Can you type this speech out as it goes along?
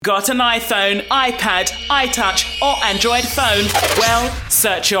Got an iPhone, iPad, iTouch or Android phone? Well,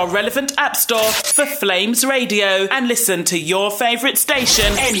 search your relevant app store for Flames Radio and listen to your favourite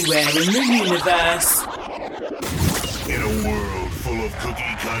station anywhere in the universe. In a world full of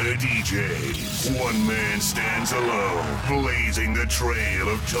cookie-cutter DJs, one man stands alone, blazing the trail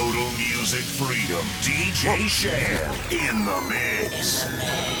of total music freedom. DJ Cham in the mix.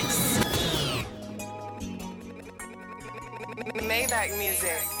 Maybach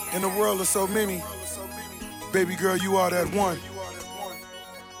music. In a world of so many, baby girl, you are that one.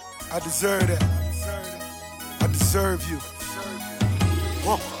 I deserve that. I deserve you.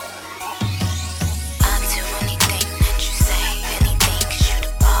 Whoa. I'll do anything that you say, anything 'cause you the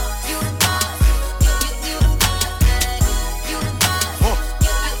boss. You the boss. You the boss. You the boss.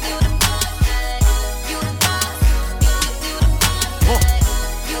 You the boss. You the boss.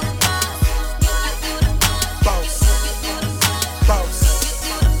 You the boss. Boss. Boss.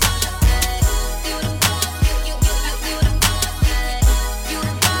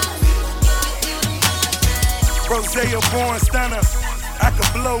 Rose, a born stunner. I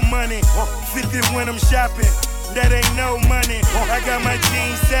could blow money. 50 when I'm shopping. That ain't no money. I got my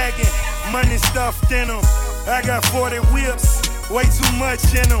jeans sagging. Money stuffed in them. I got 40 whips. Way too much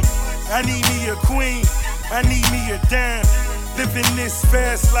in them. I need me a queen. I need me a dime. Living this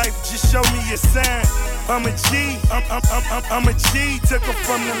fast life, just show me a sign. I'm a G, I'm a G. Took her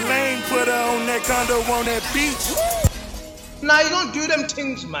from the lane, put her on that condo on that beach. Nah, you don't do them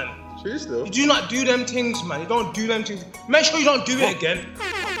things, man. Seriously? You do not do them things, man. You don't do them things. Make sure you don't do it again.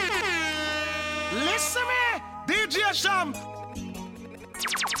 Listen me, DJ Cham.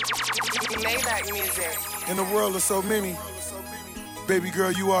 Maybach music. In a world of so many, baby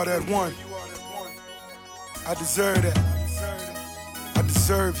girl, you are that one. I deserve that. I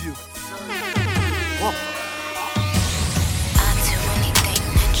deserve you. Whoa. I'll do anything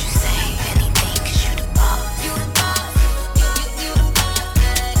that you say, anything 'cause you the boss. You the boss. You the boss.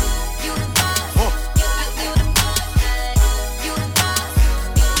 You the boss. Whoa. You the boss. You the boss.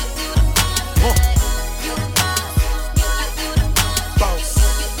 Whoa. You the boss. Boss.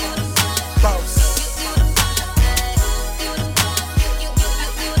 Boss.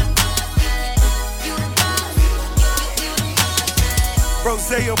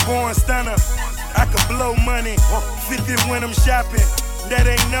 Rose, a born stunner. I could blow money. 50 when I'm shopping. That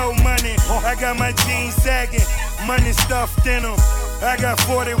ain't no money. I got my jeans sagging. Money stuffed in them. I got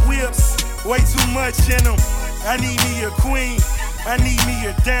 40 whips. Way too much in them. I need me a queen. I need me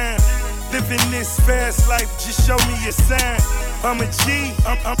a dime. Living this fast life, just show me a sign. I'm a G.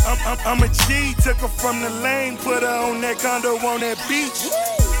 I'm a G. Took her from the lane, put her on that condo on that beach.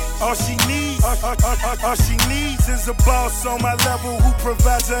 All she needs is a boss on my level who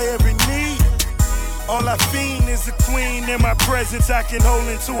provides her every need. All I fiend is a queen in my presence I can hold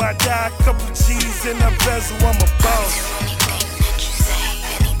until I die. Couple G's in a bezel, I'm a boss. Anything that you say,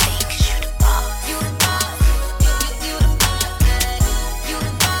 anything 'cause you the boss. You the boss. You the boss. You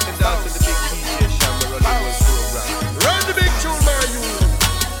the boss. And down to the big DJ Cham, we're on the world program. Run the big tune, my youth.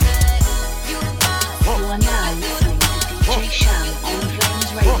 You the boss. You are now listening to DJ Cham on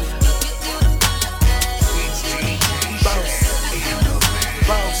Flames Radio. It's DJ Cham in the mix.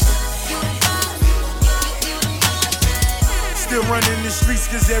 Boss. Still running the streets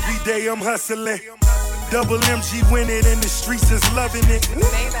cause every day I'm hustling. Double MG winning in the streets is loving it.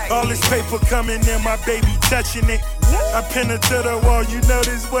 All this paper coming in, my baby touching it. I pin her to the wall, you know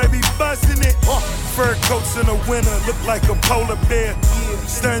this boy be busting it. Fur coats in the winter, look like a polar bear.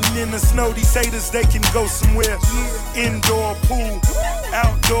 Stunting in the snow, these haters, they can go somewhere. Indoor pool,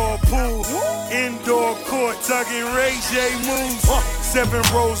 outdoor pool, indoor court, tugging Ray J moves. 7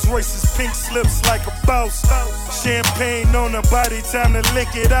 Rolls Royces, pink slips like a boss. Champagne on the body, time to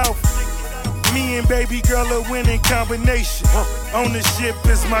lick it off. Me and baby girl a winning combination. Ownership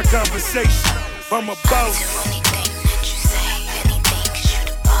is my conversation. I'm a boss. Anything that you say, anything 'cause you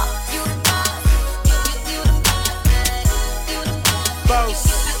the boss. You the boss. You the boss. Boss.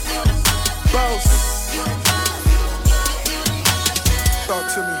 Boss. Talk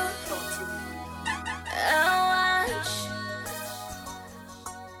to me. I watch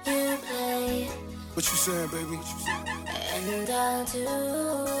you play, What you saying, baby? and I'll do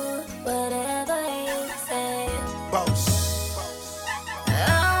whatever you say. Boss. I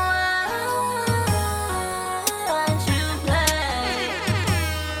watch you play,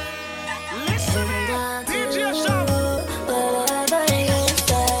 Listen and I'll me, DJ Cham. do whatever you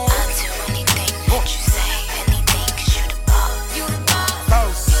say. I'll do anything that you say, anything 'cause you the boss. You the boss.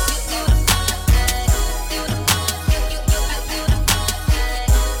 Boss. You the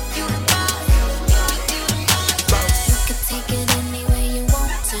boss. Boss. You could take it any way you want.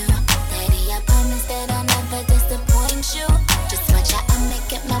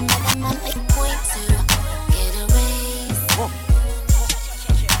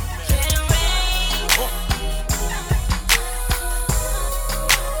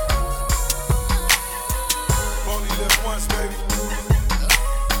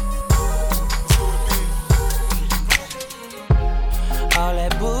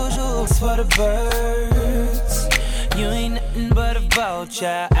 the birds. You ain't nothing but a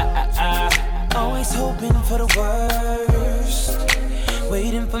vulture. Always hoping for the worst,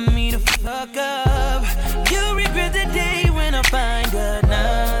 waiting for me to fuck up. You'll regret the day when I find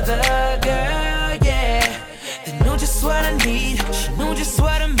another girl, yeah. They know just what I need, she know just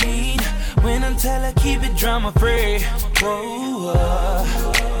what I mean. When I tell her keep it drama free. Whoa,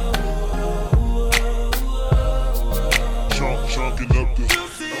 Chalking up the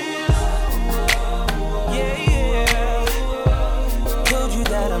yeah. Told you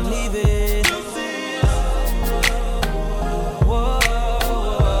that I'm leaving. Whoa.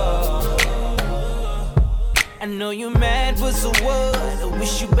 I know you're mad, but so what? I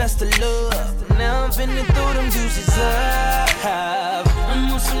wish you best of luck. Now I'm finna throw them deuces up.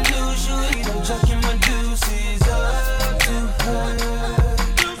 I'm on some new shit, I'm chucking my deuces up to her.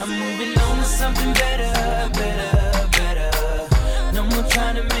 I'm moving on to something better. No more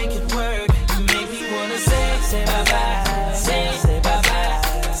trying to make it work. You make me wanna say bye-bye. Say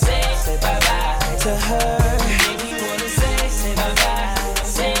bye-bye. Say bye-bye to her. You make me wanna say bye-bye.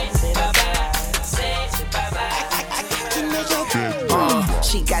 Say bye-bye. Say bye-bye.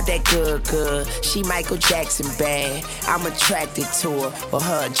 She got that good. She Michael Jackson bad. I'm attracted to her for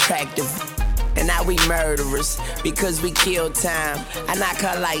her attractive. And now we murderers because we kill time. I knock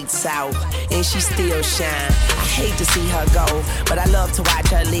her lights out and she still shine. I hate to see her go, but I love to watch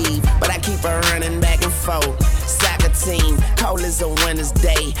her leave. But I keep her running back and forth. Soccer team, cold as a winter's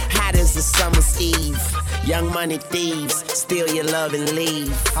day, hot as a summer's eve. Young money thieves, steal your love and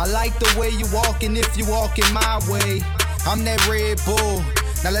leave. I like the way you walking if you walking my way. I'm that Red Bull,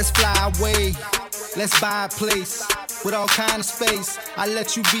 now let's fly away. Let's buy a place with all kind of space. I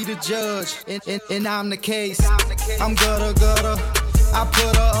let you be the judge, and I'm the case. I'm gutter, I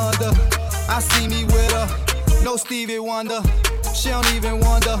put her under. I see me with her, no Stevie Wonder. She don't even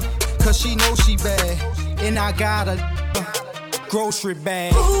wonder, cause she knows she bad. And I got a grocery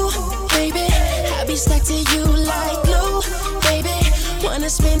bag. Ooh, baby, I be stuck to you like glue. Baby, wanna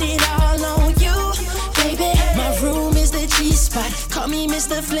spend it all on you. Baby, my room is the G-spot. Call me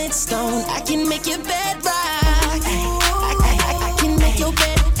Mr. Flintstone. I can make your bed rock. I can make your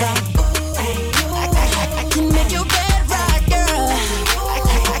bed rock. I can make your bed rock, girl.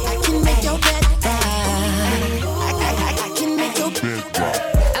 I can make your bed rock. I can make your bed rock.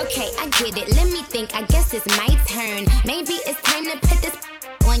 Okay, I get it. Let me think. I guess it's my turn. Maybe it's time to put this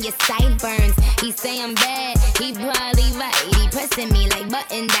on your sideburns. He say I'm bad. He probably right. He pressing me like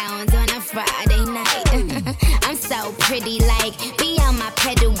button downs on a Friday night. I'm so pretty, like be on my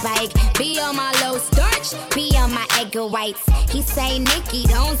pedal bike, be on my low starch, be on my egg whites. He say, Nikki,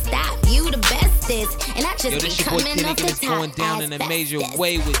 don't stop, you the bestest. And I just be coming off the top. Going down in a major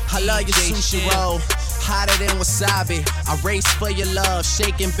way with I love your sushi roll, hotter than wasabi. I race for your love,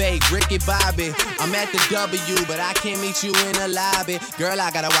 shake and bake, Ricky Bobby. I'm at the W, but I can't meet you in the lobby. Girl,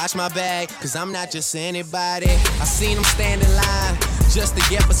 I gotta watch my bag, cause I'm not just anybody. I seen him stand in line just to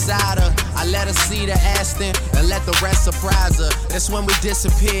get beside her. I let her see the Aston and let the rest surprise her. That's when we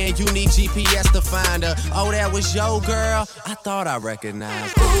disappear and you need GPS to find her. Oh, that was your girl? I thought I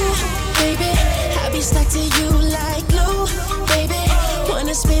recognized her. Ooh, baby, I be stuck to you like glue. Baby,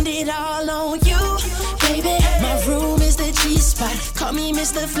 wanna spend it all on you. Baby, my room is the G-spot. Call me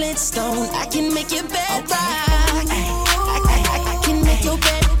Mr. Flintstone. I can make your bed rock. I can make your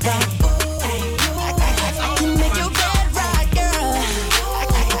bed rock. I can make your bed rock, girl.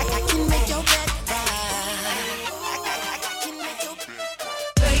 I can make your bed rock. I can make your bed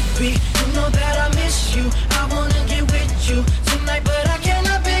rock. Baby, you know that I miss you. I wanna get with you tonight, but I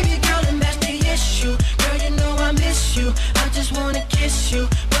cannot, baby girl, and that's the issue. Girl, you know I miss you. I just wanna kiss you,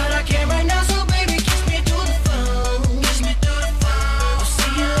 but I can't right now, so baby, kiss me through the phone. Kiss me through the phone. I'll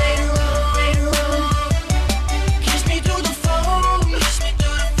see you later on. Kiss me through the phone. Kiss me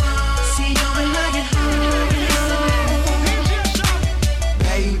through the phone. See you when I get home.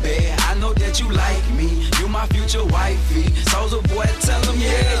 Baby, I know that you like me. You my future wifey. Soulja boy, tell him,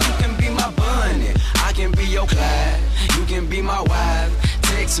 yeah, you can be my bunny. I can be your Clyde. You can be my wife.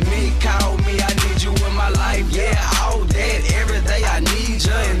 Text me, call me, I need you in my life. Yeah, all that, every day I need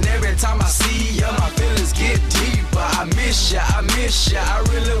you. And every time I see you, my feelings get deeper. I miss ya, I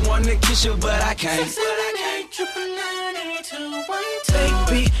really wanna kiss you, but I can't.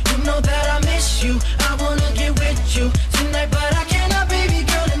 Baby, you know that I miss you. I wanna get with you tonight, but I cannot, baby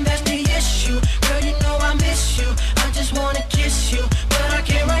girl, and that's the issue. Girl, you know I miss you. I just wanna kiss you, but I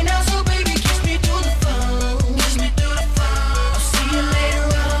can't right now, so baby, kiss me through the phone. Kiss me through the phone. I'll see you later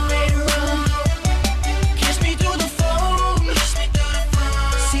on. Kiss me through the phone. Kiss me through the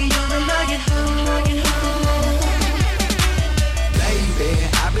phone. See you when I get home. Baby,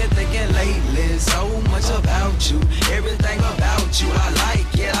 I've been thinking lately.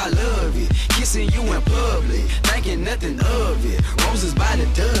 bruises by the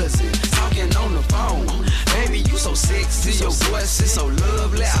dozen. Talking on the phone. Baby, you so sexy, your voice is so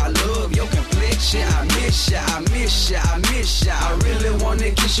lovely. I love your complexion. I miss ya, I miss ya, I miss ya. I really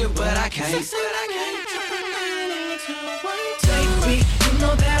wanna kiss you, but I can't. Baby, you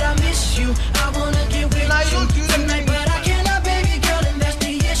know that I miss you. I wanna get with you tonight, but I cannot, baby girl, and that's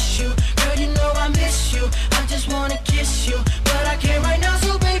the issue. Girl, you know I miss you. I just wanna kiss you, but I can't right now.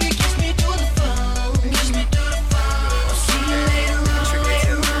 So baby, kiss me through the phone. Kiss me through the phone. I'll see you later on.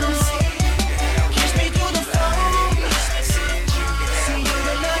 Kiss me through the phone. See you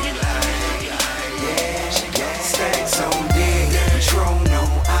tonight. Yeah, she got stacks on deck, Patron on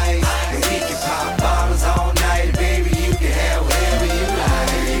ice, and we can pop bottles all night, baby. You can have whatever you like.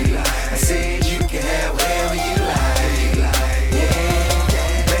 I said you can have whatever you like.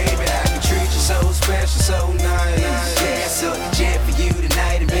 Yeah, baby, I can treat you so special, so nice. Yeah, so the jet for you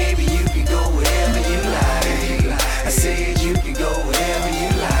tonight, and baby, you can go wherever you like. I said you can go wherever you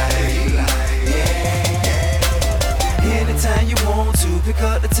like. Yeah, anytime you want to, pick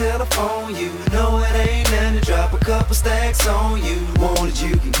up the telephone. You know it ain't nothing to drop a couple stacks on you. Want it,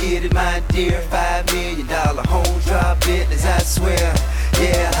 you can get it, my dear. $5 million home drop business, I swear.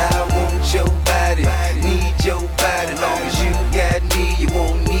 Yeah, I want your body, need your body. Long as you got me, you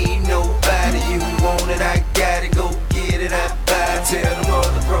won't need nobody. You want it, I got it, go get it, I buy it. Tell them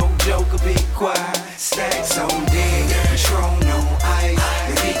other broke joker be quiet. Stacks on deck, Patron on ice,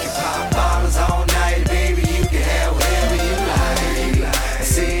 and we can pop bottles all night, baby. You can have whatever you like. I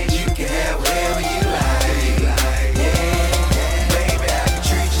said you can have whatever you like. Yeah, baby, I can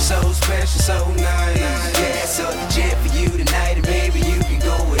treat you so special, so nice. Yeah, so the jet for you tonight, and baby, you can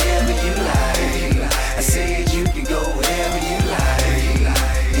go wherever you like. I said you can go wherever you like.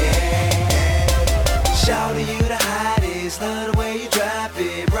 Yeah, shawty, you the hottest, love the way you drop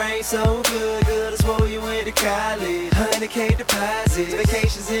it. Brain so good, good as where you went to college. 100K deposits,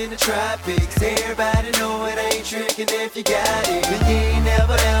 vacations in the tropics. Everybody know it ain't tricking if you got it. But you ain't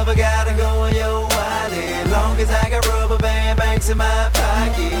never ever gotta go in your wallet. Long as I got rubber band banks in my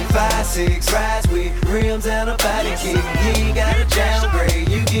pocket. 5-6 rides with rims and a body kick. You ain't gotta downgrade,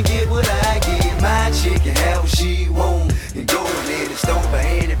 you can get what I get. My chick can have what she want, and go and let it stomp her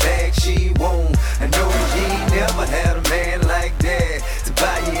any bag she want. I know you ain't never had a man like that to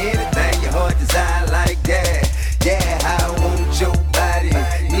buy you anything your heart desire like that. Yeah, I want your body,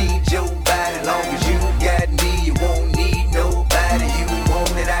 need your body. Long as you got me, you won't need nobody. You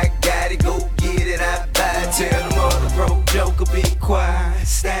want it, I got it, go get it, I buy it. Tell them other broke joker be quiet.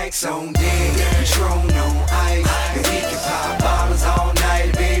 Stacks on deck, Patron on ice, and we can pop bottles all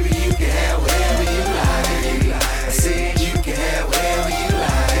night, baby. You can have whatever you like. I said you can have whatever you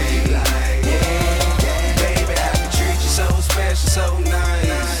like. Yeah, baby, I can treat you so special, so nice.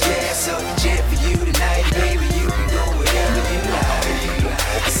 Yeah, so the jet for you tonight, baby. You can go wherever you like.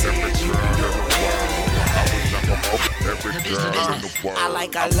 I said you can go wherever you like. I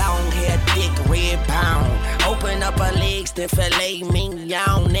like a long hair, thick red pound. Open up her legs, then fillet me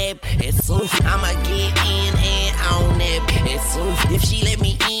on that. It's oof. I'ma get in and on that. It's oof. If she let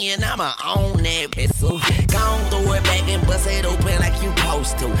me in, I'ma own that. It's oof. Gon' throw it back and bust it open like you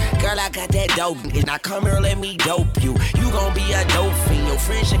supposed to. Girl, I got that dope. Now come here, let me dope you. You gon' be a dope fiend. Your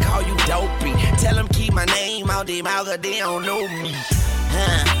friends should call you dopey. Tell them keep my name out their mouth, cause they don't know me.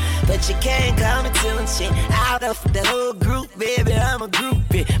 But you can't come and tell shit out of the whole group, baby. I'm a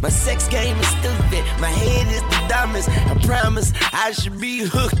groupie. My sex game is stupid. My head is the dumbest. I promise I should be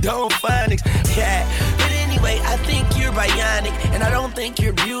hooked on phonics. Yeah. But anyway, I think you're bionic, and I don't think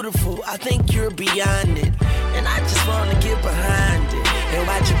you're beautiful. I think you're beyond it, and I just wanna get behind it and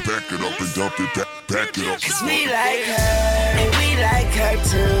watch you back it up and dump it, back it up. Cause we like her, and we like her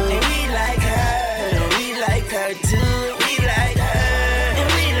too, and we like her, and we like her too, we like her.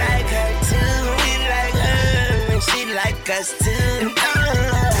 She like us too. I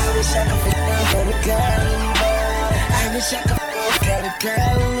wish I could fall for the girl. I wish I could fall for the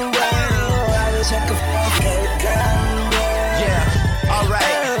girl. I wish I could fall for the girl. Yeah,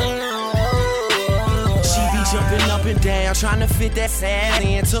 alright. She be jumping up and down, trying to fit that sass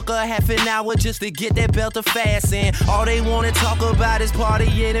in. Took her half an hour just to get that belt to fasten. All they wanna talk about is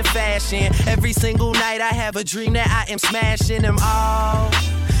partying and fashion. Every single night I have a dream that I am smashing them all.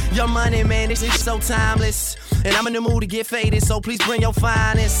 Your money, man, it's so timeless. And I'm in the mood to get faded, so please bring your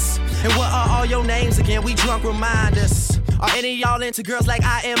finest. And what are all your names again? We drunk reminders. Are any of y'all into girls like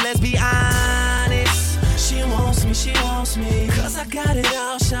I am? Let's be honest. She won't wants me, she wants me. Cause I got it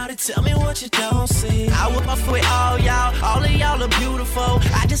all, shawty, tell me what you don't see. I whip my foot, all of y'all are beautiful.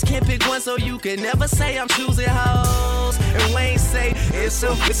 I just can't pick one, so you can never say I'm choosing hoes. And Wayne say, it's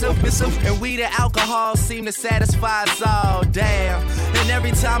a. And we the alcohol seem to satisfy us all, damn. And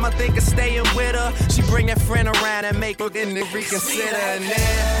every time I think of staying with her, she bring that friend around and make her reconsider. And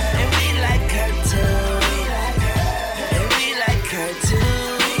we like her too. And we like her too.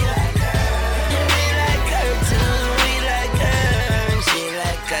 And we like her too. We like her. And she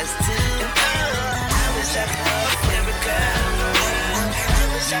like us too. I wish I could love every girl. I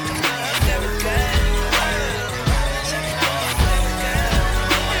wish I could love every girl.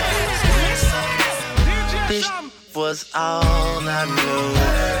 This was all I knew,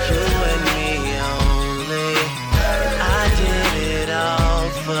 you and me only. I did it all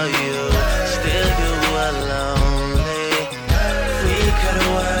for you, still you were lonely. We could've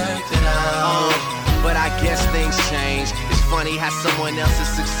worked it out, but I guess things change. It's funny how someone else's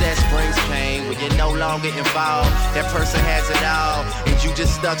success brings pain. When you're no longer involved, that person has it all, and you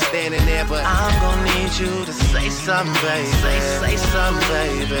just stuck standing there. But I'm gonna need you to say something, baby. Say something,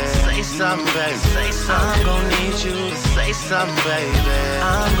 baby. Say something, baby. Say something. I'm gonna need you to say something, baby.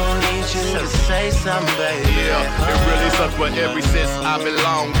 I'm gonna need you to say something, baby. Yeah, it really sucks, but ever since I've been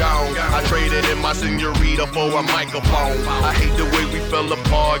long gone, I traded in my senorita for a microphone. I hate the way we fell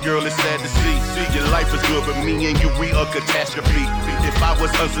apart, girl, it's sad to see. Your life is good, but me and you, we a catastrophe. If I was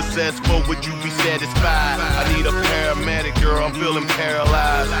unsuccessful, would you be satisfied? I need a paramedic, girl, I'm feeling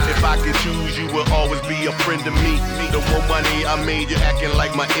paralyzed. If I could choose, you will always be a friend to me. The more money I made, you're acting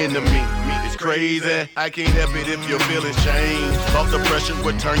like my enemy. It's crazy, I can't help it if your feelings change. Off the pressure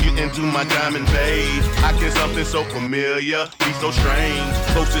would turn you into my diamond babe. I can something so familiar, be so strange.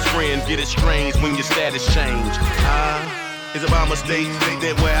 Closest friend get it strange when your status change. It's about mistakes,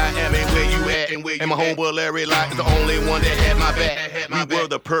 that where I am ain't where you at. And my homeboy Larry Locke is the only one that had my back. We were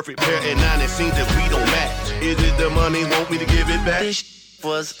the perfect pair, and now it seems that we don't match. Is it the money, want me to give it back? This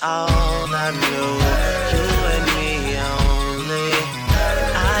was all I knew, you and me only.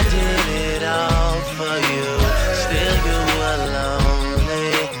 I did it all for you, still you were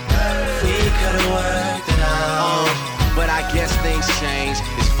lonely. We could've worked it out, but I guess things change.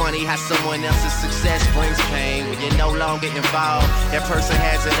 It's funny how someone else's success brings pain. When you're no longer involved, that person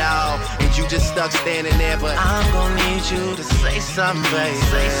has it all, and you just stuck standing there. But I'm gonna need you to say something, baby.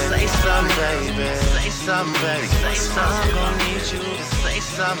 Say something, baby. Say something, baby. Say something. I'm gonna need you to say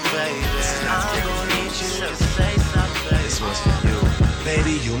something, baby. I'm gonna need you to say something, baby. This one's for you.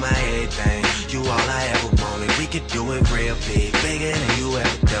 Baby, you my everything. You all I ever wanted. We could do it real big, bigger than you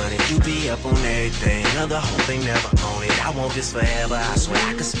ever done it. You be up on everything, the whole thing never own it. I want this forever, I swear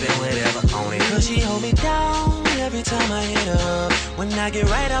I could spend whatever on it. Cause she hold me down every time I hit her up. When I get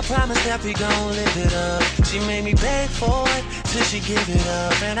right, I promise that we gon' live it up. She made me beg for it till she give it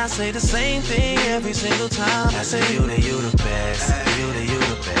up. And I say the same thing every single time. I say you the best, you the best, you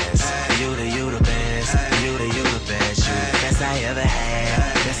the best, you the best, you the best, you the best I ever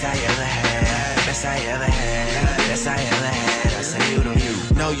had, best I ever had, best I ever had, best I ever had. I say you.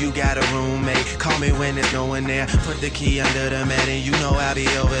 Know you got a roommate, call me when there's no one there. Put the key under the mat and you know I'll be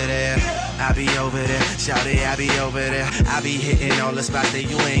over there. I'll be over there, shout it, I'll be over there. I'll be hitting all the spots that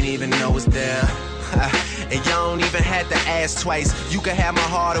you ain't even know is there. And you don't even have to ask twice. You can have my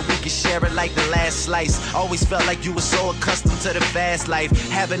heart or we can share it like the last slice. Always felt like you were so accustomed to the fast life.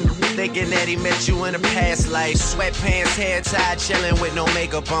 Having thinking that he met you in a past life. Sweatpants, hair tied, chilling with no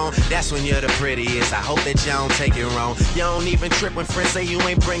makeup on. That's when you're the prettiest. I hope that you don't take it wrong. You don't even trip when friends say you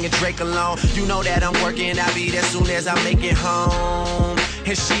ain't bringing Drake along. You know that I'm working, I'll be there soon as I make it home.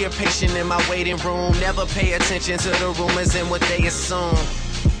 And she a patient in my waiting room. Never pay attention to the rumors and what they assume.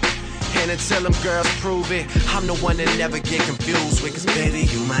 And until them girls prove it, I'm the one that never get confused with. Cause baby,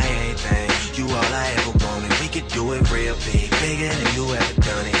 you my everything, you all I ever wanted. We could do it real big, bigger than you ever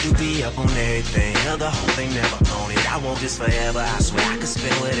done it. You be up on everything, the whole thing never own it. I want this forever, I swear I could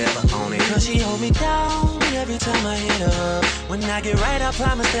spend whatever on it. Cause she hold me down every time I hit her up. When I get right, I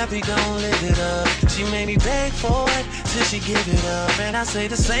promise that we gon' live it up. She made me beg for it till she give it up. And I say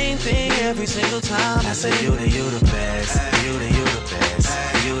the same thing every single time. I say you the best, you the best,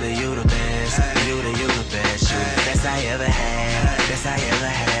 you the best, you the best, you the best, you the best I ever had, best I ever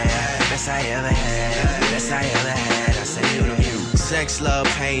had, best I ever had, best I ever had. I say you the Shanks love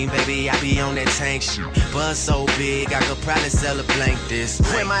pain, baby, I be on that tank shit. Buzz so big, I could probably sell a blank this.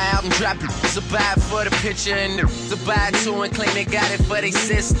 When my album drop, it's a buy for the picture and the buy too and claim they got it for they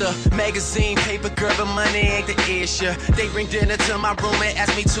sister. Magazine, paper, girl, but money ain't the issue. They bring dinner to my room and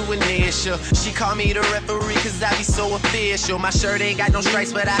ask me to initial. She call me the referee cause I be so official. My shirt ain't got no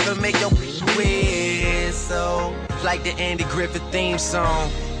stripes, but I can make your whistle. Like the Andy Griffith theme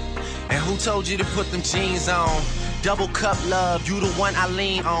song. And who told you to put them jeans on? Double cup love, you the one I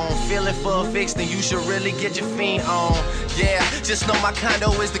lean on. Feeling for a fix, then you should really get your fiend on. Yeah, just know my condo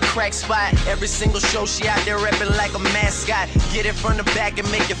is the crack spot. Every single show she out there reppin' like a mascot. Get it from the back and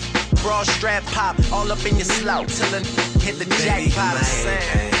make your bra strap pop. All up in your slout till it hit the jackpot.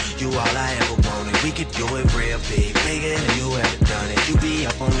 You all I ever wanted. We could do it real big, bigger than you ever done it. You be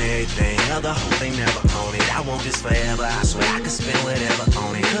up on everything, other hope they never own it. I want this forever, I swear I could spend whatever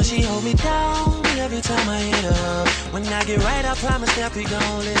on it. Cause she hold me down every time I hit her. When I get right, I promise that we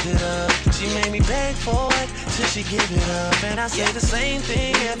gon' live it up. She made me beg for it till she give it up. And I say the same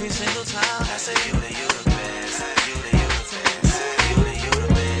thing every single time. I say you the best, you the best, you the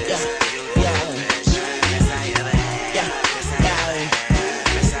best.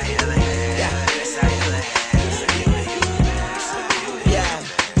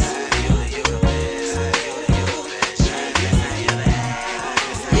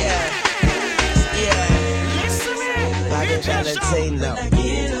 Valentino. When I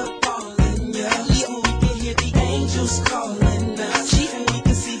get up all in ya, we can hear the angels calling us. And we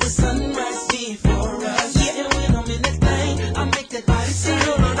can see the sunrise before us. Yeah, and when I'm in that thing, I make that body say, you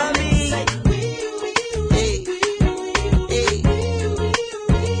know what I mean? Hey,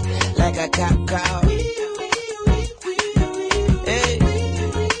 like a cop call. Hey,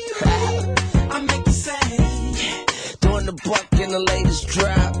 I make the same. Doing the buck in the latest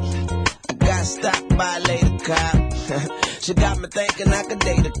drop. I got stopped by a lady cop. She got me thinking I could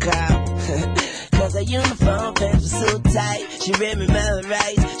date a cop. Cause her uniform pants were so tight. She read me my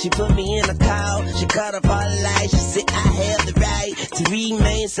rights. She put me in a call. She cut off all the lights. She said I have the right to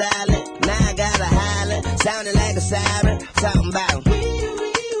remain silent. Now I gotta holler. Sounding like a siren. Talking about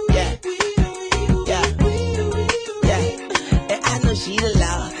yeah, yeah, yeah. And I know she the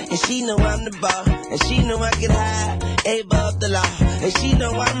law. And she know I'm the bar. And she know I get high above the law. And she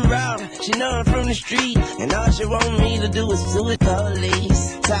know I'm wrong. She know I'm from the street. And all she want me to do is sue the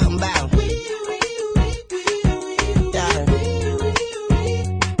police. Talking about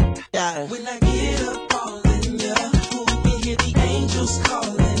yeah. When I get up all in ya, we can hear the angels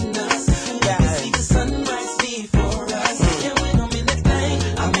calling us. We can see the sunrise before us. And when I'm in that thing,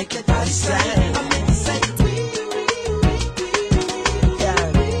 I make that body say, I make it say, yeah.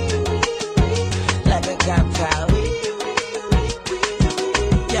 Like a cop cow.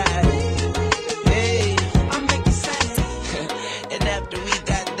 Yeah. Hey. I make it say. And after we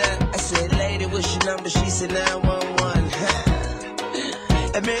got done, I said, lady, what's your number? She said 911.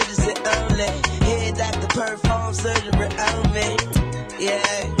 Emergency only. Head doctor perform surgery on me.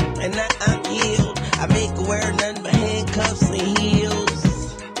 Yeah, and now I'm healed. I make her wear nothing but handcuffs and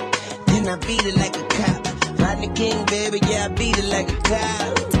heels. Then I beat it like a cop. Rodney King, baby, yeah, I beat it like a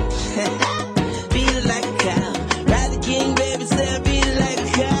cop. Beat it like a cop. Rodney King, baby, say I beat it like a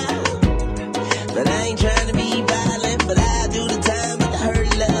cop. But I ain't trying to be violent, but I do the time. But her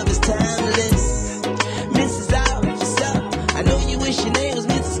love is timeless. Mrs. Officer, I know you wish your name was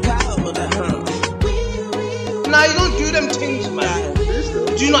Mrs. Call, Nah, you don't do them things, man.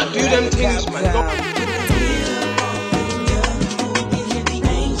 Do not do them things, man. Don't.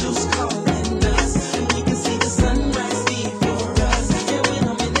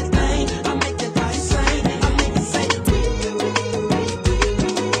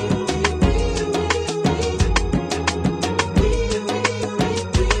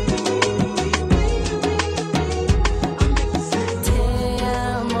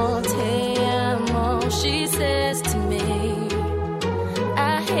 She says to me,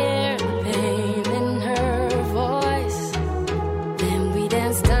 I hear the pain in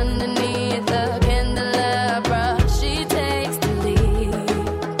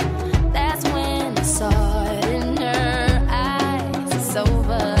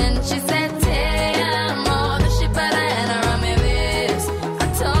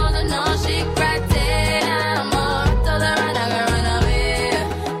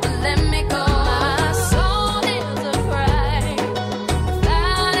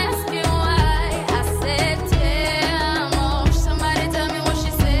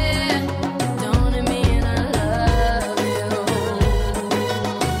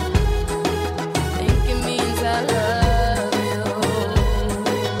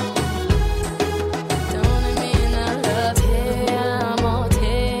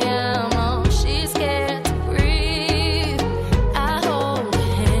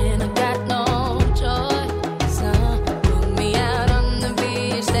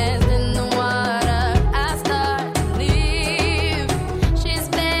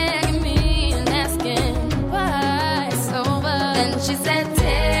said,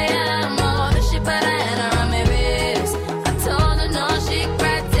 te amo. Then she put her hand around my ribs. I told her no, she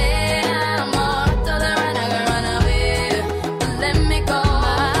cried, te amo. I told her I never run away, but let me go.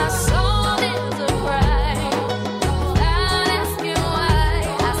 My soul is a cry without asking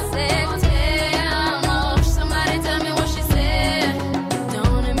why. I said, te amo. Somebody tell me what she said.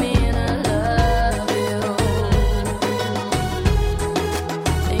 Don't it mean I love you?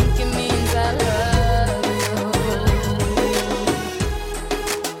 Think it means I love you.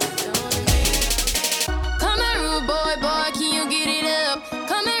 Come here, rude boy, boy, can you get it up?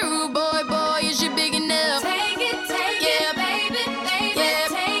 Come here, rude boy, boy, is you big enough? Take it, yeah, baby, baby, yeah,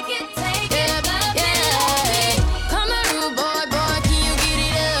 take it, yeah. Come here, rude boy, boy, can you get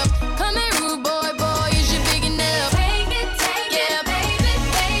it up? Come here, rude boy, boy, is you big enough? Take it, yeah, baby,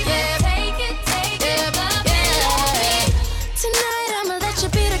 baby, yeah, take it, yeah. Tonight I'ma let you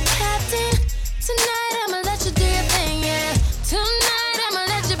be the captain. Tonight I'ma let you do your thing, yeah. Tonight I'ma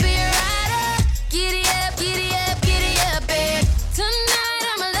let you be a rider. Giddy up, giddy up, giddy up, babe. Tonight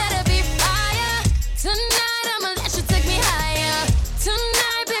I'ma let it be fire. Tonight I'ma let you take me higher.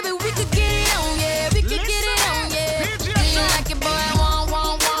 Tonight, baby, we could get it on, yeah. We could get it on, yeah. Do you like it, boy? Want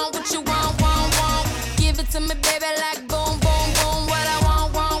what you want. Give it to me, baby, like boom, boom, boom. What I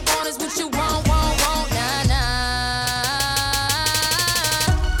want is what you want. Nah, nah.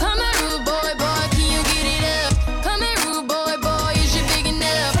 Come here, rude boy, boy, can you get it up? Come here, rude boy, boy, is you big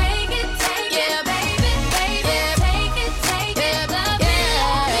enough? Take it, yeah, baby, baby, yeah, take it, yeah.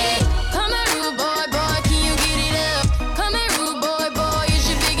 Come here, rude boy, boy, can you get it up? Come here, rude boy, boy, is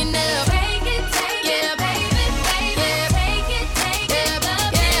you big enough? Take it, yeah, baby, baby, yeah, take it, yeah.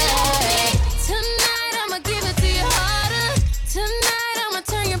 Tonight I'ma give it to you harder. Tonight I'ma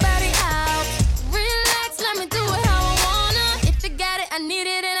turn your body out. Relax, let me do it how I wanna. If you got it, I need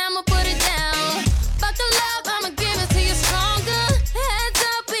it, and I'ma put it down. Buckle up, I'ma give it to you stronger. Heads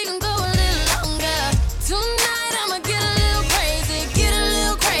up, we can go a little longer. Tonight I'ma get a little crazy,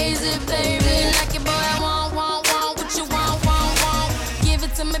 baby. Like it, boy, I want what you want. Give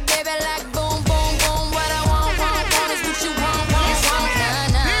it to me, baby, like boom, boom, boom. What I want is what you want. Nah,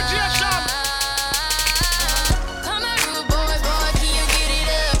 nah. Come here, rude boy, boy, can you get it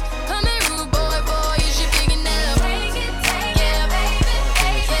up? Come here, rude boy, boy, is you big enough? Take it, yeah, baby,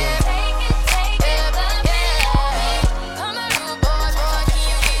 yeah, take it, yeah. Come here, rude boy, boy, can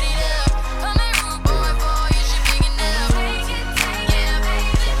you get it up? Come here, rude boy, boy, is you big enough? Take it, yeah,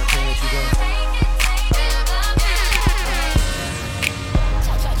 baby,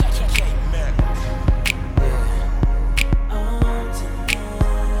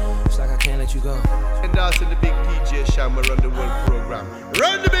 It's like I can't let you go. And that's in the big DJ Cham run the world program.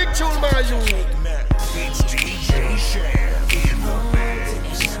 Run the big tune, my you. It's DJ Cham in the mix.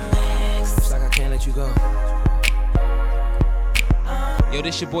 It's like I can't let you go. Yo,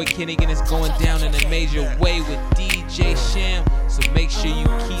 this your boy Kennigan is going down in a major way with DJ Cham. So make sure you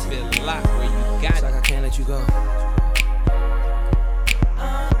keep it locked where you got It's like it. I can't let you go.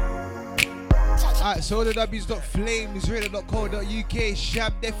 Alright, so the www.flamesradio.co.uk.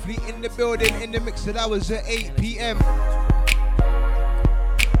 Cham definitely in the building, in the mix of hours at 8 p.m.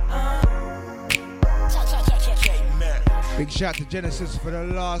 Big shout to Genesis for the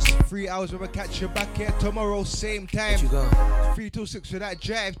last 3 hours. We'll catch you back here tomorrow, same time. 3 till 6 for that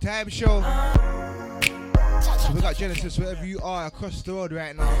drive time show. So we got Genesis wherever you are across the road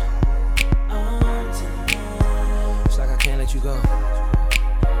right now. It's like I can't let you go.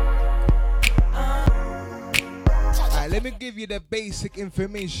 Alright, let me give you the basic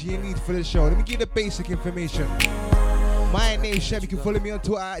information you need for the show. Let me give you the basic information. My name's Cham. You can follow me on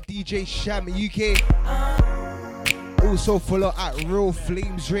Twitter at DJ Cham UK. Also follow at Real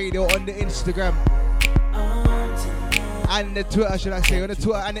Flames Radio on the Instagram. And the Twitter, should I say, on the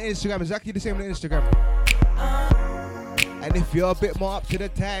Twitter and the Instagram, exactly the same on the Instagram. And if you're a bit more up to the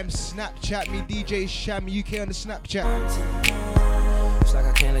time, Snapchat me, DJ Cham UK on the Snapchat. It's like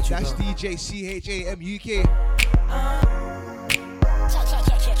I can't let you That's go. DJ CHAM UK.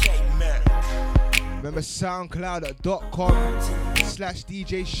 Remember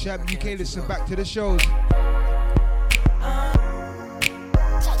soundcloud.com/DJ Cham UK. Listen back to the shows.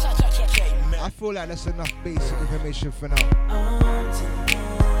 I feel like that's enough basic information for now.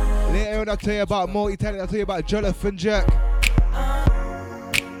 Later on I'll tell you about multi-talent, I'll tell you about Jolliffe and Jerk.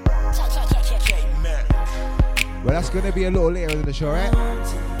 Well, that's going to be a little later in the show, right?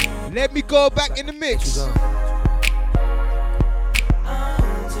 Let me go back in the mix.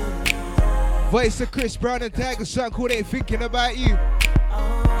 Voice of Chris Brown and Tiger, song called Ain't Thinking About You.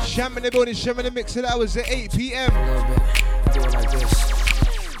 Cham in the building, Cham in the mix, so that was at 8 p.m.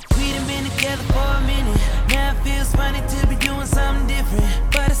 We done been together for a minute. Now it feels feels funny to be doing something different,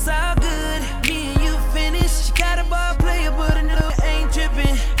 but it's all good. Me and you finished. She got a ball player, but a nigga ain't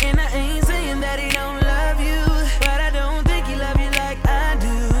tripping. And I ain't saying that he don't love you, but I don't think he love you like I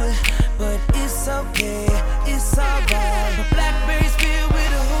do. But it's okay, it's alright. My Blackberry's filled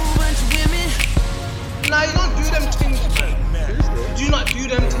with a whole bunch of women. Nah, you don't do them things, man. Do not do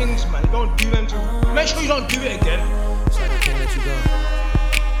them things, man. You don't do them things. Make sure you don't do it again. So I can't let you go.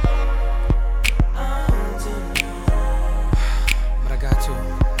 But I got to.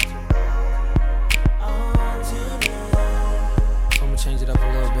 So I'ma change it up a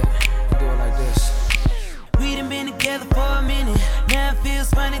little bit and do it like this. We done been together for a minute. Now it feels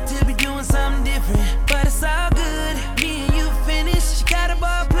funny to be doing something different, but it's all good. Me and you finished. She got a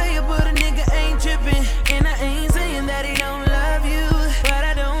ball player, but a nigga ain't tripping. And I ain't saying that he don't love you, but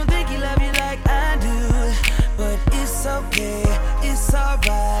I don't think he love you like I do. But it's okay, it's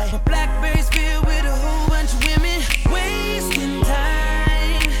alright. My Blackberry's filled with a whole bunch of women. Wasting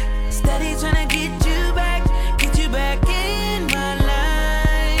time, steady tryna get you back in my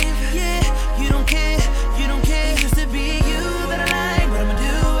life. Yeah, you don't care. It used to be you that I like, but I'ma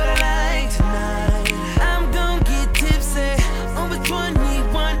do what I like tonight. I'm gon' get tipsy on which one we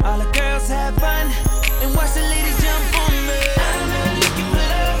want. All the girls have fun and watch the ladies jump on me. I'm not looking for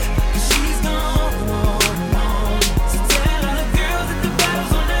love, 'cause she's gone. So tell all the girls that the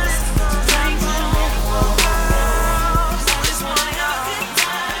battle's on us. So take home. So just wanna have a good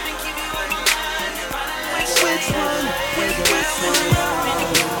time and keep you on my mind. Which one? Really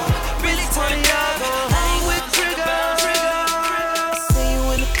turn it up.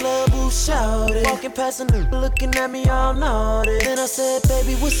 Walking past a nigga looking at me all naughty. Then I said,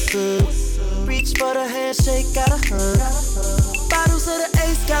 baby, what's up? Reach for the handshake, got a hug. Bottles of the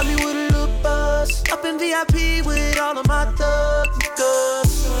Ace got me with a little buzz. Up in VIP with all of my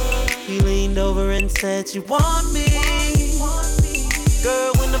thugs. He leaned over and said, you want me?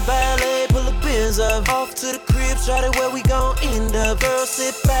 Girl, when the valet pull the Benz up, off to the crib, try to where we gon' end up. Girl,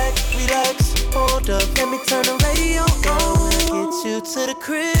 sit back, relax, hold up, let me turn the radio on. Get you to the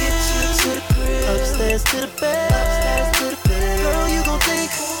crib, upstairs to the bed, Girl, you gon' think,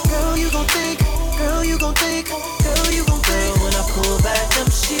 girl, you gon' think, girl, you gon' think, girl, you gon' think. When I pull back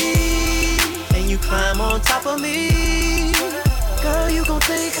them sheets and you climb on top of me, girl, you gon'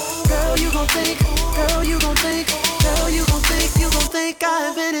 think, girl, you gon' think, girl, you gon' think, girl, you gon' think, you gon' think I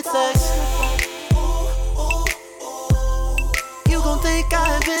invented sex. You gon' think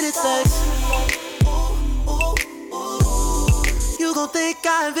I invented sex. You gon' think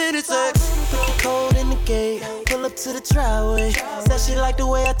I invented sex. Put the code in the gate, pull up to the driveway. Said she like the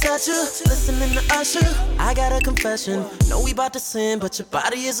way I touch her, listening to Usher. I got a confession, know we bout to sin, but your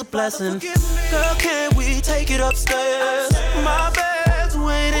body is a blessing. Girl, can we take it upstairs? My bed's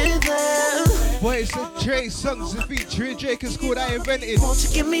waiting there. Boy, it's a Dre songs featuring Drake is called I Invented. Won't you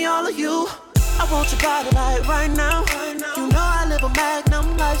give me all of you? I want your body right now. You know I live a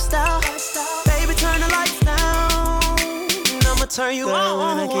magnum lifestyle. Baby, turn the lights down. I'ma turn you on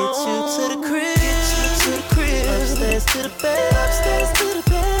when I get you to the crib. Upstairs to the bed.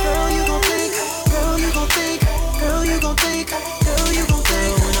 Girl, you gon' think. Girl, you gon' think. Girl, you gon' think. Girl, you gon'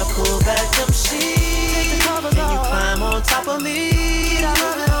 think. When I pull back them sheets and you climb on top of me,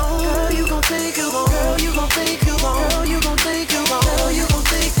 girl, you gon' think. Girl, you gon' think. Girl, you gon' think. Girl, you gon'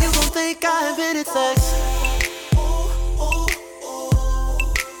 think. You gon' think I invented sex.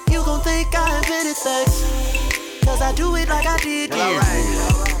 You gon' think I invented sex. 'Cause I do it like I did you.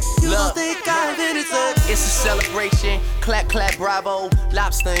 You don't think I invented sex. It's a celebration, clap, clap, bravo.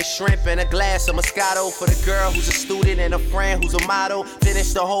 Lobster and shrimp and a glass of Moscato for the girl who's a student and a friend who's a model.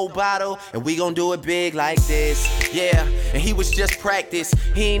 Finish the whole bottle and we gon' do it big like this. Yeah, and he was just practice.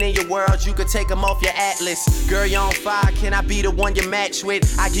 He ain't in your world, you could take him off your atlas. Girl, you're on fire, can I be the one you match with?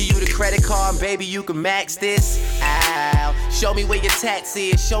 I give you the credit card and baby, you can max this. Ow, show me where your tax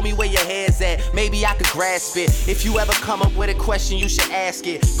is, show me where your head's at. Maybe I could grasp it. If you ever come up with a question, you should ask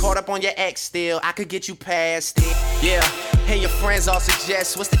it. Caught up on your ex still, I could get you past it. Yeah, and your friends all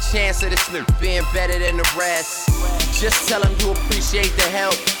suggest, what's the chance of this being better than the rest? Just tell them you appreciate the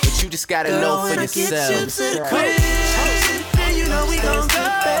help, but you just gotta know for yourself. Get you to the crib, and you know we gon' go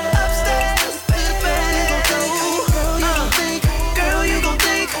upstairs to the bed. Girl, you gon' think, girl, you gon'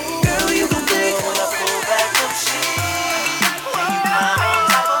 think, girl, you gon' think. When I pull back them sheets, and you climb on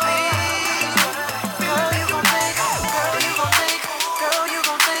top of me, girl, you gon' think, girl, you gon' think, girl, you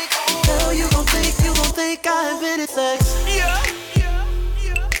gon' think, girl, you gon' think, you gon' think I invented sex.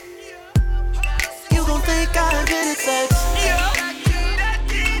 You gon' think I invented sex. You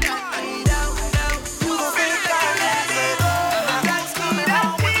gon' think I invented sex.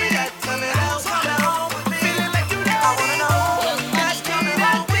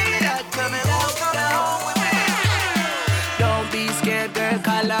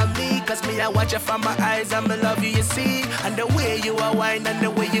 watch you from my eyes, I'ma love you, you see. And the way you are wine and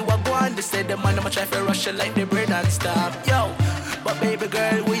the way you are going, they say the man I'ma try to rush you like the bread and stop. Yo, but baby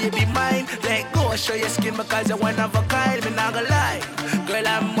girl, will you be mine? Let go, show your skin because you're one of a kind. Me not gonna lie, girl,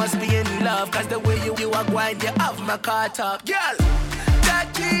 I must be in love. Cause the way you are going, you have my car top. Girl,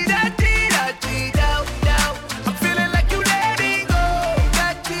 da-dee, da-dee, da-dee, down, down. I'm feeling like you letting go.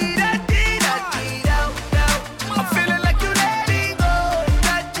 Da-dee, da-dee, da-dee, down, down. I'm feeling like you letting go.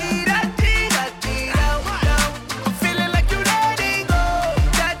 Da-dee, da-dee, da-dee, down, down. I'm feeling like you letting go.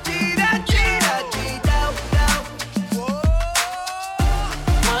 Da-dee, da-dee, da-dee, down, down.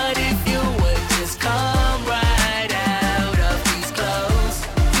 What if you would just come right out of these clothes?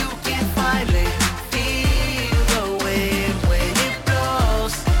 You can finally feel the wind when it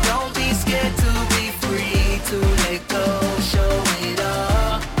blows. Don't be scared to be free, to let go, show it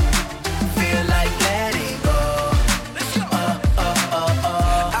all. Feel like letting go.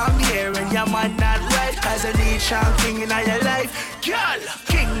 I'm here and your man not right, cause I need Cham King in your life. Girl,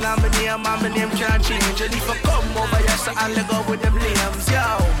 King, I'm a name can't change. And if I come over here, so I'll let go with them limbs, yo.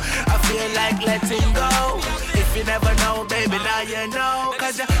 I feel like letting go. If you never know, baby, now you know.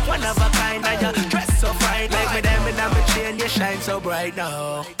 Cause you're one of a kind and you dress so fine. Like me, them, and I'm a chain, you shine so bright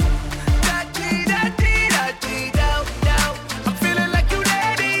now. Da-dee, da-dee, da-dee, down, down. I'm feeling like you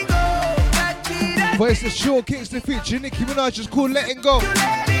letting go. Da-dee, da-dee. But it's the Short Kicks, the feature Nicki Minaj is called Letting Go.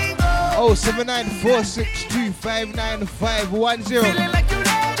 07946259510.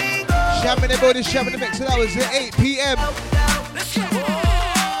 Sham in the building, Sham in the mix, and that was at 8 p.m.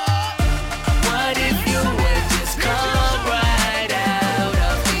 What if you would just come right out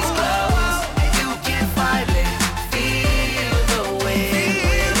of these clothes? You can finally feel the wind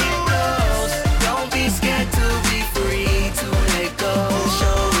when it blows. Don't be scared to be free, to let go,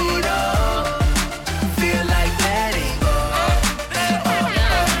 show it all. Feel like letting go.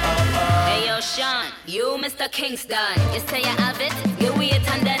 Hey yo, Sean, you Mr. Kingston. You say you have it, you weird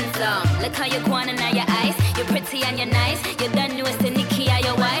and then some. Look how you're going and your eyes. You're pretty and you're nice. You done newest to Nikki or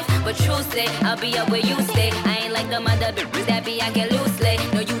your wife. But true say, I'll be up where you stay. I ain't like the mother bitches that be I get loosely.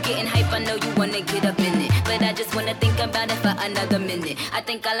 No, you getting hype, I know you wanna get up in it. But I just wanna think about it for another minute. I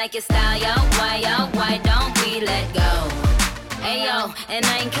think I like your style, yo. Why don't we let go? Hey yo, and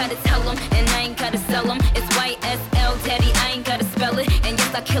I ain't gotta tell them, and I ain't gotta sell them. It's YSL, daddy, I ain't gotta spell it. And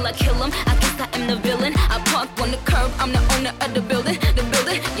yes, I kill them. I guess I am the villain. I park on the curb, I'm the owner of the building.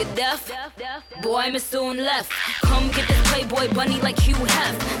 You deaf? Boy, me soon left. Come get this Playboy bunny like you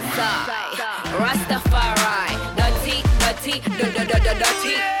have. Sigh, Rastafari, dirty. What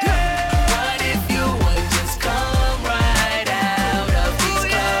if you would just come right out of these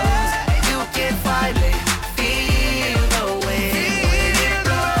clothes? You can finally feel the wind when it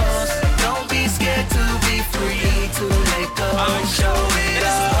blows. Don't be scared to be free, to let go, show it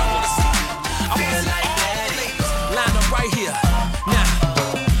all. Feel like letting go. Line up right here. Now,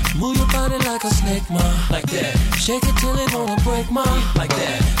 move your body like a snake, ma, like that. Shake it till it wanna break, ma, like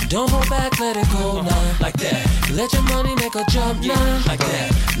that. Don't hold back, let it go now, like that. Let your money make a jump now, like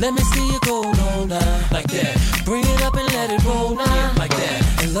that. Let me see you go no now, like that. Bring it up and let it roll now, like that.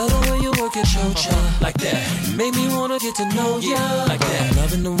 I love the way you work your cho-cha, like that. Make me wanna get to know ya, like that.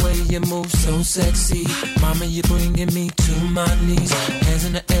 Loving the way you move so sexy. Mama, you're bringing me to my knees. Hands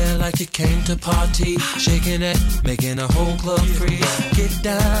in the air like you came to party. Shaking it, making a whole club freeze. Get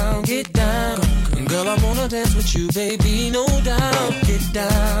down, girl, I wanna dance with you, baby, no doubt. Get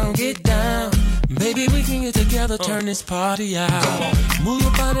down, baby, we can get together, turn this party out. Move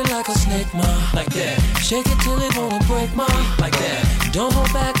your body like a snake, ma, like that. Shake it till it wanna break, ma, like that. Don't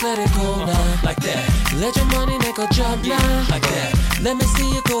hold back, let it go now, like that. Let your money make a jump now, like that. Let me see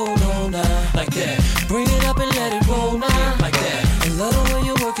you go no now, like that. Bring it up and let it roll now, like that. I love the way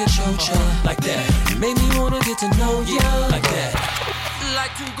you work your cho-cha, like that. Make me wanna get to know ya, like that.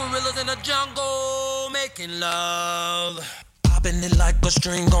 Like two gorillas in a jungle making love. Popping it like a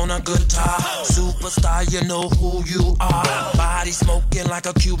string on a guitar. Superstar, you know who you are. Body smoking like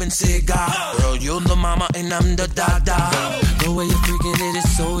a Cuban cigar. Girl, you're the mama and I'm the dada. The way you're freaking it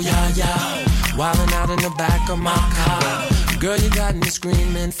is so ya-ya. Wildin' out in the back of my car. Girl, you got me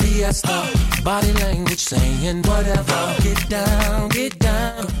screaming fiesta. Body language saying whatever. Get down.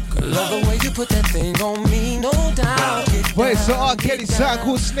 Love the way you put that thing on me, no doubt. Wait, so R. Kelly song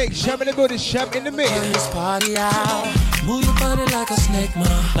called Snake. Sham in the building, Sham in the mix. Turn this party out. Move your body like a snake, ma,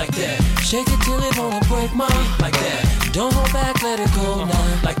 like that. Shake it till it wanna break, ma, like that. Don't hold back, let it go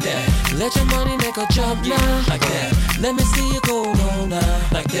now, like that. Let your money make a jump now, like that. Let me see you go no now,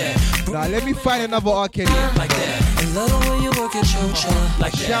 like that. Now let me find another R. Kelly. Like that. I love the way you work your cho-cha,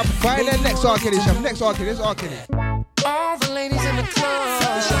 like that. Sham, find that next R. Kelly, Sham. Next R. Kelly, this R. Kelly. All the ladies in the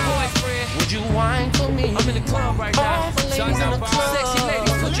club. It's your boyfriend. Would Would you wine for me? I'm in the club right now. All the ladies in the club. Sexy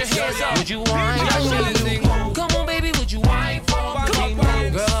ladies, put your hands up. Would you wine for me? Come on, baby, would you wine for me?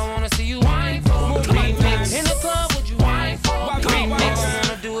 Girl, I wanna see you wine for me. Remix. In the club, would you wine for me? Remix. I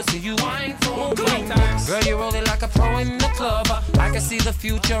wanna do it, see you wine for me. Girl, you roll it like a pro in the club. I can see the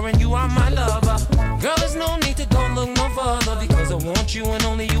future and you are my lover. Girl, there's no need to go look no further, because I want you and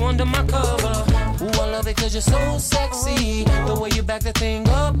only you under my cover. Ooh, I love it cause you're so sexy. The way you back the thing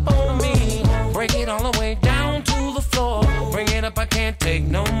up on me. Break it all the way down to the floor. Bring it up, I can't take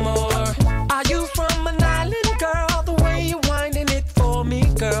no more. Are you from an island, girl? The way you winding it for me,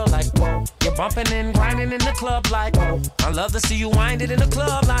 girl, like whoa. You're bumping and grinding in the club like whoa. I love to see you wind it in the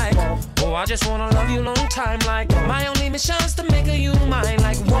club like whoa. Oh, I just wanna love you long time like my only mission's to make you mine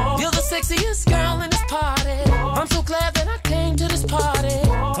like whoa. You're the sexiest girl in this party. I'm so glad that I came to this party.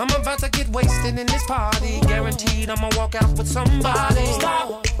 I'm about to get wasted in this party. Guaranteed I'ma walk out with somebody.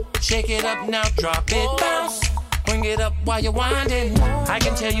 Stop, shake it up now, drop it, bounce. Bring it up while you're winding. I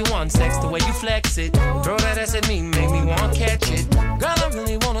can tell you on sex the way you flex it. Throw that ass at me, make me want to catch it. Girl, I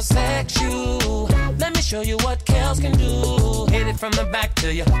really wanna sex you. Let me show you what Kels can do. Hit it from the back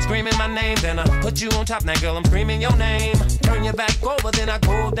till you screaming my name. Then I put you on top, now girl, I'm screaming your name. Turn your back over, then I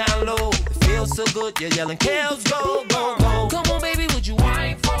go down low. It feels so good, you're yelling, Kels, go, go, go. Come on, baby, would you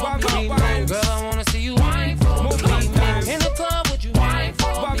whine for me? Girl, I wanna see you whine for me. In the club, would you whine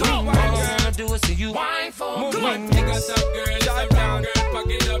for me? All I wanna do is see you whine for me. Because a girl is a rap girl, pack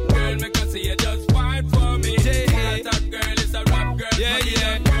it up, girl, make her see you just whine for me. Because a girl is a rap girl, pack it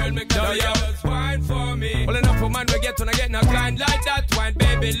up, girl, make her see you just whine for me. Well, enough for man, we get when I get no kind like that. Wine,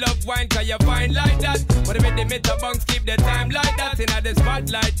 baby, love wine, cause you fine like that. But if the meter bunks keep the time like that. In the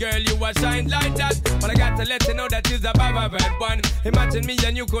spotlight, girl, you a shine like that. But I got to let you know that you's a bad one. Imagine me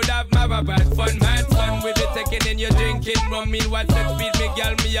and you could have my bad fun, man. Fun, we be taking in your drinking rum. Meanwhile, set speed, me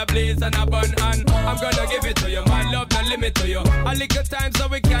girl, me a blaze and a bun. And I'm gonna give it to you, my love, no limit to you. A little time so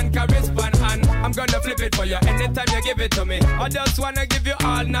we can correspond. And I'm gonna flip it for you anytime you give it to me. I just wanna give you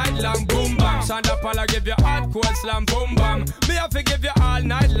all night long, boom bam. Shonda Paula give you hardcore slam, boom bam. Me have to give you all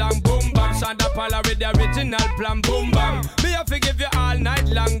night long, boom bam. Shonda Paula with the original plan, boom bam. Me have to give you all night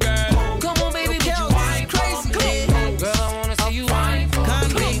long, girl. Come on, baby, would you whine crazy? Girl, I wanna see you whine for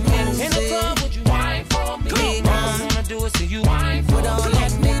me. In the club, would you whine for me? All I wanna do is see you whine for me. With all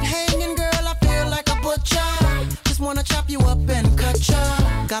that meat hanging, girl, I feel like a butcher. Just wanna chop you up and cut ya.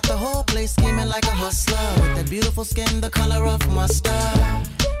 Got the whole place scheming like a hustler. With that beautiful skin, the color of mustard.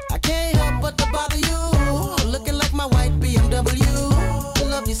 I can't help but to bother you. Looking like my white BMW.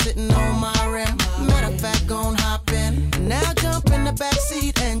 Love you sitting on my rim. Matter of fact, gon' hop in. Now jump in the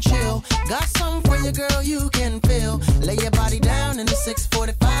backseat and chill. Got something for you, girl, you can feel. Lay your body down in the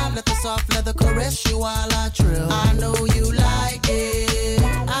 645. Let the soft leather caress you while I trill. I know you like it.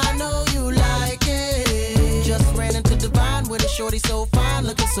 I know you like it. Just ran into Divine with a shorty so fine,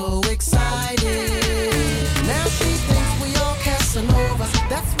 looking so excited. Now she thinks we all Casanova.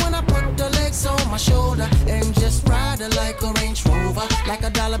 That's when I put the legs on my shoulder and just ride her like a Range Rover. Like a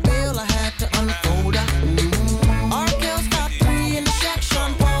dollar bill, I had to unfold her. Our girls got 3 in the shack.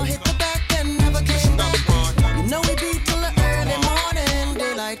 Sean Paul hit the back and never came back. You know we beat till the early morning.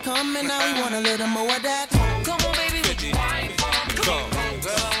 Daylight coming, now we want a little more of that. Come on, baby, would you whine for me? Girl,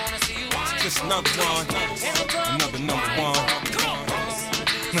 I wanna see you whine. Just another one, another number one.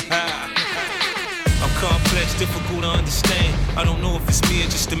 I'm complex, difficult to understand. I don't know if it's me or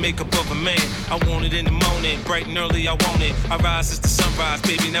just the makeup of a man. I want it in the morning, bright and early, I want it. I rise as the sunrise,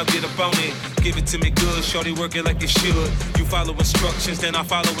 baby, now get up on it. Give it to me good, shorty, work it like it should. You follow instructions, then I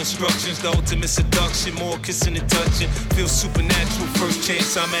follow instructions. The ultimate seduction, more kissing and touching. Feels supernatural, first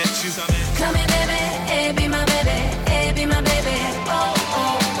chance I'm at you. Come here, baby, hey, be my baby, hey, be my baby. Oh,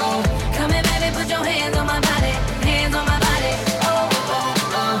 oh, oh. Come here, baby, put your hands on my body, hands on my body. Oh, oh,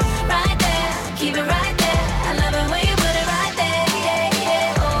 oh. Right there, keep it right there. I love it when you put it right there. Yeah,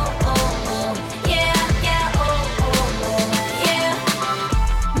 yeah. Oh, oh, oh. Yeah, yeah. Oh, oh, oh. Yeah.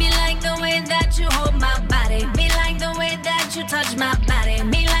 Me like the way that you hold my body. Me like the way that you touch my body.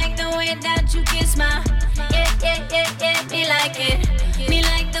 Me like the way that you kiss my. Yeah, yeah, yeah, yeah. Me like it. Me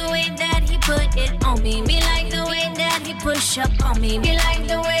like the way that he put it on me. Me like the way that he push up on me. Me like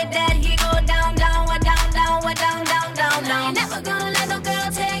the way that he go down, down, down, down, down, down, down, down. Never gonna let no girl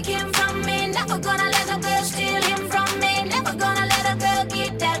take him from me. Never gonna let no girl steal him from me. Never gonna let a girl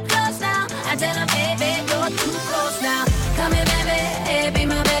get that close now. I tell him, baby, you're too close now. Come here, baby, hey, be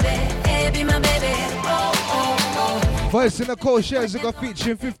my baby, hey, be my baby. Oh, oh, oh. Voice in the cold shares got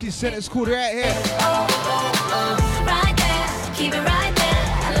featuring 50 Cent. It's called right here. Oh, oh, oh. Right there, keep it right there.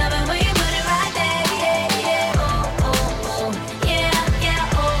 I love it when you put it right there. Yeah, yeah. Oh, oh, oh. Yeah, yeah.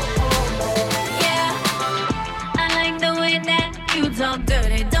 Oh, oh, oh.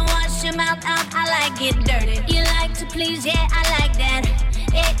 please, yeah, I like that.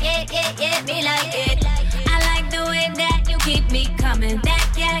 Yeah, me like it. I like the way that you keep me coming.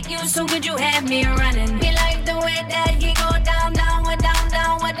 That yeah, you so good, you have me running. Me like the way that you go down, down, down, down,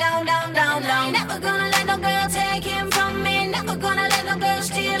 down, down, down, down. Never gonna let no girl take him from me. Never gonna let no girl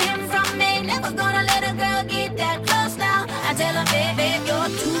steal him from me. Never gonna let a girl get that close now. I tell her, baby, you're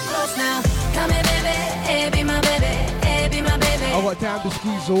too close now. Come here, baby, hey, be my baby, hey, be my baby. I got time to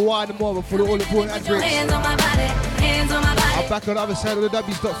squeeze one more before the all important adverts. Hands on my body, hands on my body. I'm back on the other side of the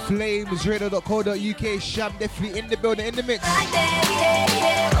www.flamesradio.co.uk. Cham definitely in the building, in the mix.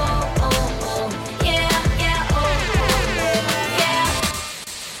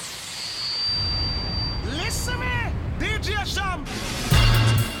 Listen me, DJ Cham.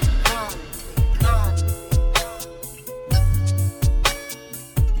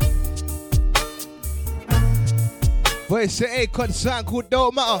 Boy, say a concern called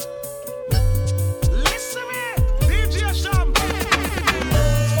Don't Matter. Listen me, DJ Cham.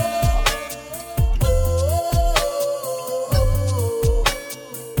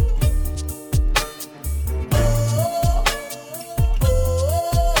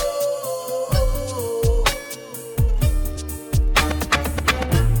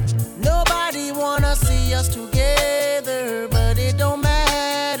 Nobody wanna see us together, but it don't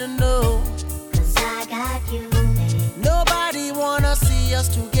matter, no. 'Cause I got you. Nobody wanna see us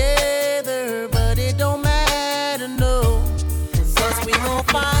together, but it don't matter, no. 'Cause we gon'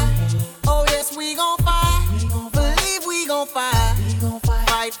 fight. Oh yes, we gon' fight. Believe we gon' fight.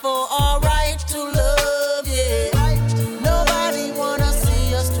 Fight for our right to love, yeah. Nobody wanna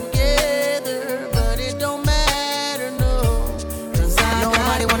see us together, but it don't matter, no. 'Cause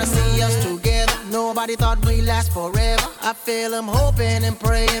nobody wanna see us together. Nobody thought we'd last forever. I feel I'm hoping and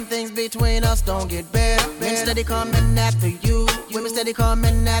praying things between us don't get better. Men steady coming after you, women steady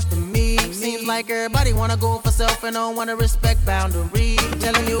coming after me. Seems like everybody wanna go for self and don't wanna respect boundaries.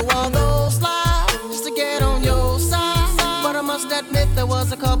 Telling you all those lies just to get on your side. But I must admit there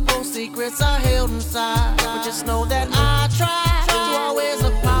was a couple secrets I held inside. But just know that I try to always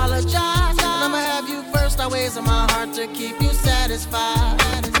apologize. And I'ma have you first always in my heart to keep you satisfied.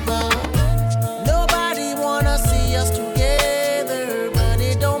 But nobody wanna see us together, but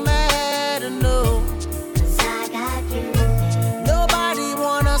it don't matter, no. 'Cause I got you. Nobody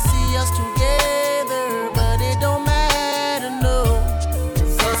wanna see us together, but it don't matter, no.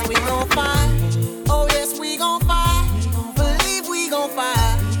 'Cause we gon' fight. Oh yes, we gon' fight. Believe we gon'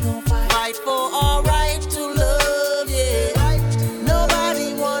 fight. Fight for our right to love, yeah. Nobody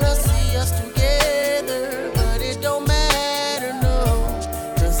wanna see us together, but it don't matter, no.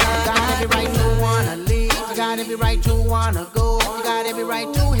 'Cause I got every right to wanna leave. You got every right to wanna go. You got every right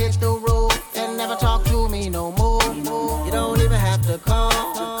to hit the road and never talk to me no more. You don't even have to call,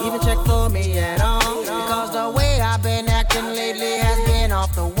 even check for me at all. Because the way I've been acting lately has been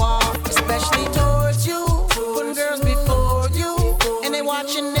off the wall. Especially towards you, putting girls before you. And they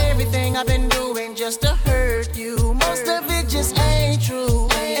watching everything I've been doing just to hurt you. Most of it just ain't true,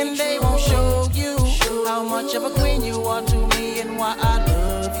 and they won't show you how much of a queen you are to me and why I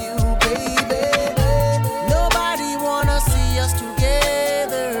love you, baby. Nobody wanna see us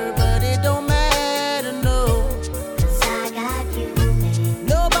together, but it don't matter, no. 'Cause I got you.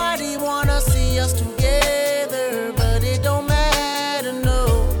 Nobody wanna see us together, but it don't matter, no.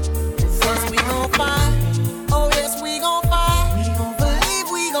 'Cause we gon' fight. Oh yes, we gon' fight. Believe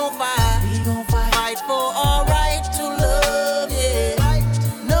we gon' fight. Fight for our right to love, yeah.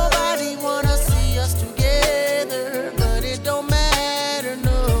 Nobody wanna see us together, but it don't matter,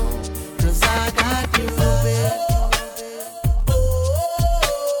 no. 'Cause I got you, baby.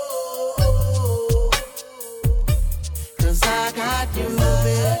 'Cause I got you,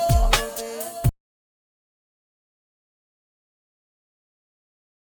 baby.